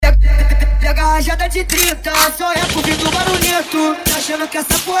rajada de 30, só é por vir do barulhento. Tá achando que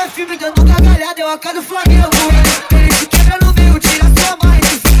essa porra é filme, dando gargalhada, é o AK do Flamengo. Ele se quebra no meio, tira sua mãe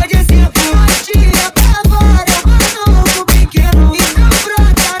e fica de exemplo. Tira pra fora, eu mano, pequeno. Então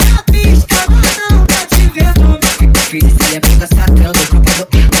brota na pista, não tá te vendo. Filho, esse é puta satando,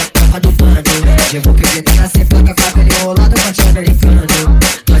 tropa do bando. Chegou que ele tá na sem placa, cabelo enrolado, bate americano.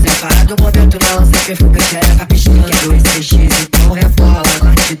 Nós é cara do momento, não lança perfume, xereca piscando. Quero esse X, então rebola,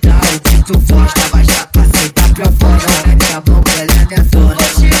 lá te dá o que tu gosta. Basta pra aceitar proposta, não é que a boca, ela é minha dona.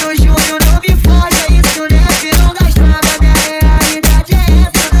 Hoje no Júnior não me foge, é isso, né? Não das travas, minha realidade é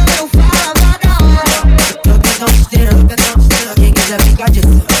essa, não eu falava da hora. Tô tentando esteira, quem quiser ficar de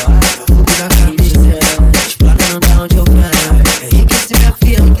fora. Fogo na camisa, explana não tá onde eu quero. Enriquece minha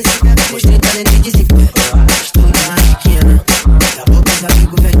filha, mostrei talento e desempenho. Estou na esquina, daqui a pouco os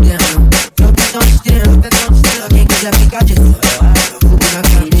amigos vendendo. Tô tentando esteira, quem quiser ficar de fora. Fogo na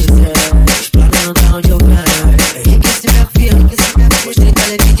camisa, explana não tá onde eu quero. Enriquece minha filha, mostrei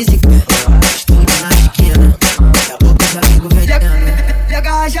talento e desempenho. Estou na esquina, daqui a pouco os amigos vendendo. Pega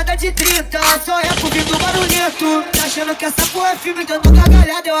a rajada de 30, só é por vir do barulhento. Tá achando que essa porra é filme, dando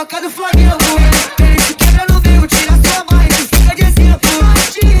gargalhada, é o AK do Flamengo. Ele se quebra no meio, tira sua mãe e fica de exemplo.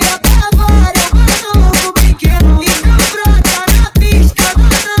 Tira pra fora, eu mano, pequeno. Então brota na pista,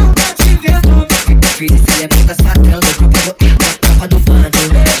 não tá te vendo. Filho, esse é puta satando, tropa do bando.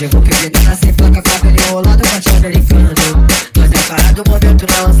 Chegou que ele tá na sem placa, cabelo enrolado, bate americano. Nós é cara do momento,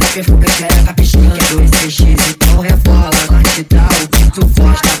 não lança perfume, xereca piscando. Quero esse X, então rebola, lá te dá o que tu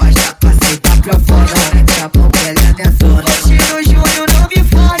gosta. Basta pra aceitar proposta, não é que a boca, ela é minha dona. Hoje no Júnior não me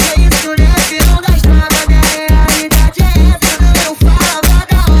foge, é isso, né? Não das travas, minha realidade é essa, não eu falava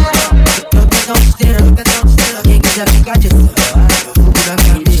da hora. Tô tentando esteira, quem quiser ficar de fora. Fogo na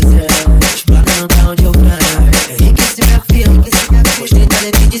camisa, explana não tá onde eu quero. Enriquece minha filha, mostrei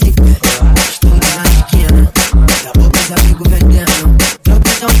talento e desempenho. Estou na esquina, daqui a pouco os amigos vendendo. Tô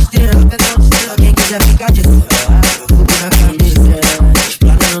tentando esteira, quem quiser ficar de fora. Fogo na camisa,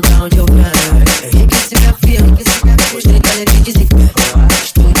 explana não tá onde eu quero. Enriquece minha filha, mostrei talento e desempenho.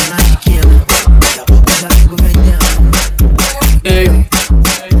 Estou na esquina, daqui a pouco os amigos vendendo. Ei, eu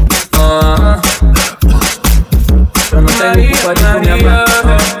não tenho culpa de comer a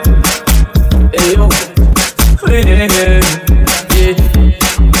barra.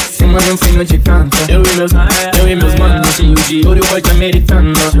 Cima de um fino de canto, eu e meus manos, cheio de ouro e o corte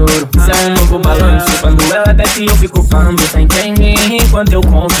americano. Juro, isso é um novo balanço. Quando ela desce eu fico pando. Senta em mim enquanto eu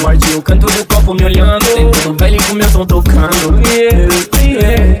conto arte, o canto do copo me olhando. Dentro do baile com meu som tocando.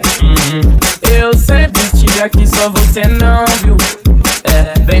 Eu sempre estive aqui, só você não viu.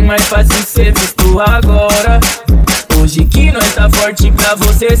 É bem mais fácil ser visto agora. Hoje que nós tá forte pra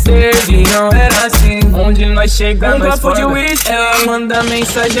você servir. Não era assim, onde nós chegamos. Um copo de uísque, ela manda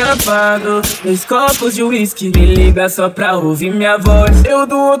mensagem apago. 2 copos de uísque, me liga só pra ouvir minha voz. Eu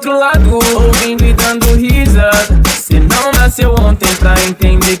do outro lado, ouvindo e dando risada. Cê não nasceu ontem pra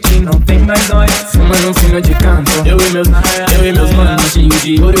entender que não tem mais nós. Fumando um fino de canto, eu e meus manos, cheio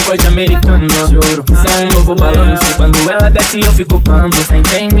de ouro e corte americano. Juro, isso é um novo balanço. Quando ela desce eu fico pando.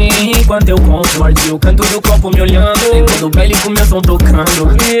 Senta em mim enquanto eu conto arte, o canto do copo me olhando. Dentro do baile com meu som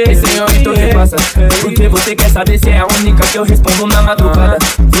tocando. Esse homem tu repassa, porque você quer saber se é a única que eu respondo na madrugada.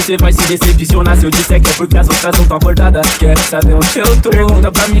 Você vai se decepcionar se eu disser que é porque as outras não tão acordadas. Quer saber onde eu tô? Pergunta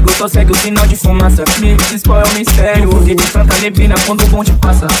pra mim, eu tô cego, sinal de fumaça. Me diz qual é o mistério, porque de tanta neblina quando o bonde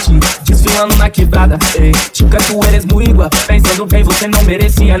passa. Desfilando na quebrada, ei, chica, tu eres muito igual. Pensando bem, você não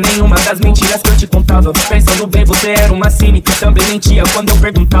merecia nenhuma das mentiras que eu te contava. Pensando bem, você era uma cínica, também mentia quando eu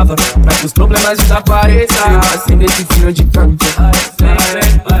perguntava. Pra que os problemas desapareçam, acende esse fino de canto.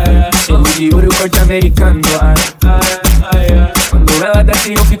 Cheio de ouro e corte americano. Quando ela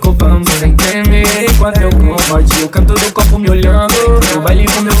desce eu fico bambo. Sem tremer enquanto eu comorde, o canto do copo me olhando. No baile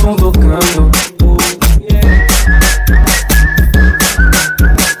com meu som tocando.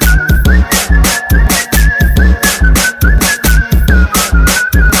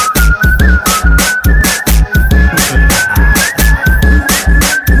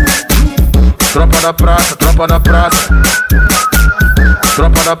 Tropa da praça, tropa da praça.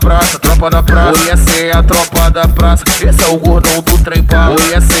 Tropa da praça, tropa da praça. Oi, essa é a tropa da praça. Esse é o gordão do trem bala.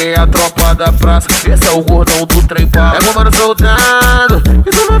 Oi, essa é a tropa da praça. Esse é o gordão do trem bala. É o mano soldado, e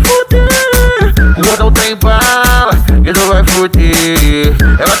tu vai fuder. O gordão trem bala, e tu vai fuder.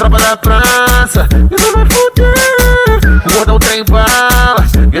 É a tropa da praça, e tu vai fuder. O gordão trem bala,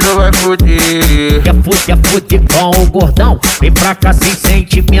 e tu vai fuder. Quer fuder com o gordão? Vem pra cá sem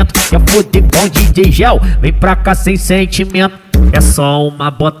sentimento. Quer fuder com DJ Gel? Vem pra cá sem sentimento. É só uma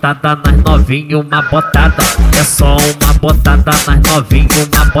botada nas novinho, uma botada. É só uma botada nas novinho,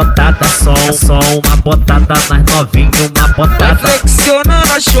 uma botada. Só uma botada nas novinho, uma botada. Vai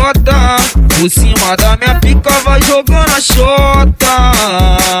flexionando a xota, por cima da minha pica vai jogando a xota.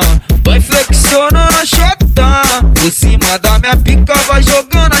 Vai flexionando a xota, por cima da minha pica vai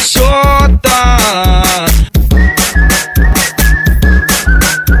jogando a xota.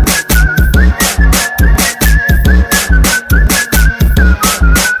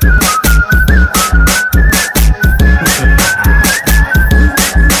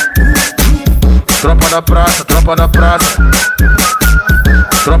 Tropa da praça, tropa da praça.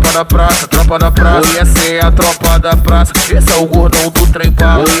 Tropa da praça, tropa da praça. Oi, essa é a tropa da praça. Esse é o gordão do trem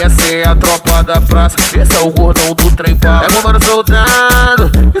bala. Oi, essa é a tropa da praça. Esse é o gordão do trem bala. É o mano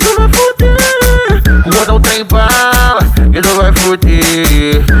soldado, e tu vai fuder. O gordão trem bala, e tu vai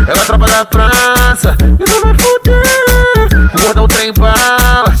fuder. É a tropa da praça, e tu vai fuder. O gordão trem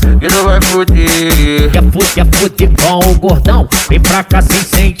bala, e tu vai fuder. Quer fuder com o gordão? Vem pra cá sem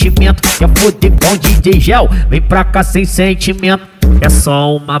sentimento. Quer fuder com DJ Gel? Vem pra cá sem sentimento. É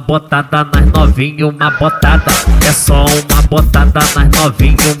só uma botada nas novinho, uma botada. É só uma botada nas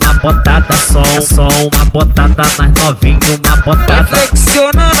novinho, uma botada. Só uma botada nas novinho, uma botada. Vai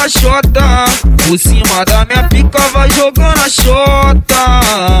flexionando a xota, por cima da minha pica vai jogando a xota.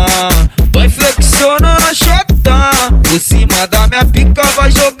 Vai flexionando a xota,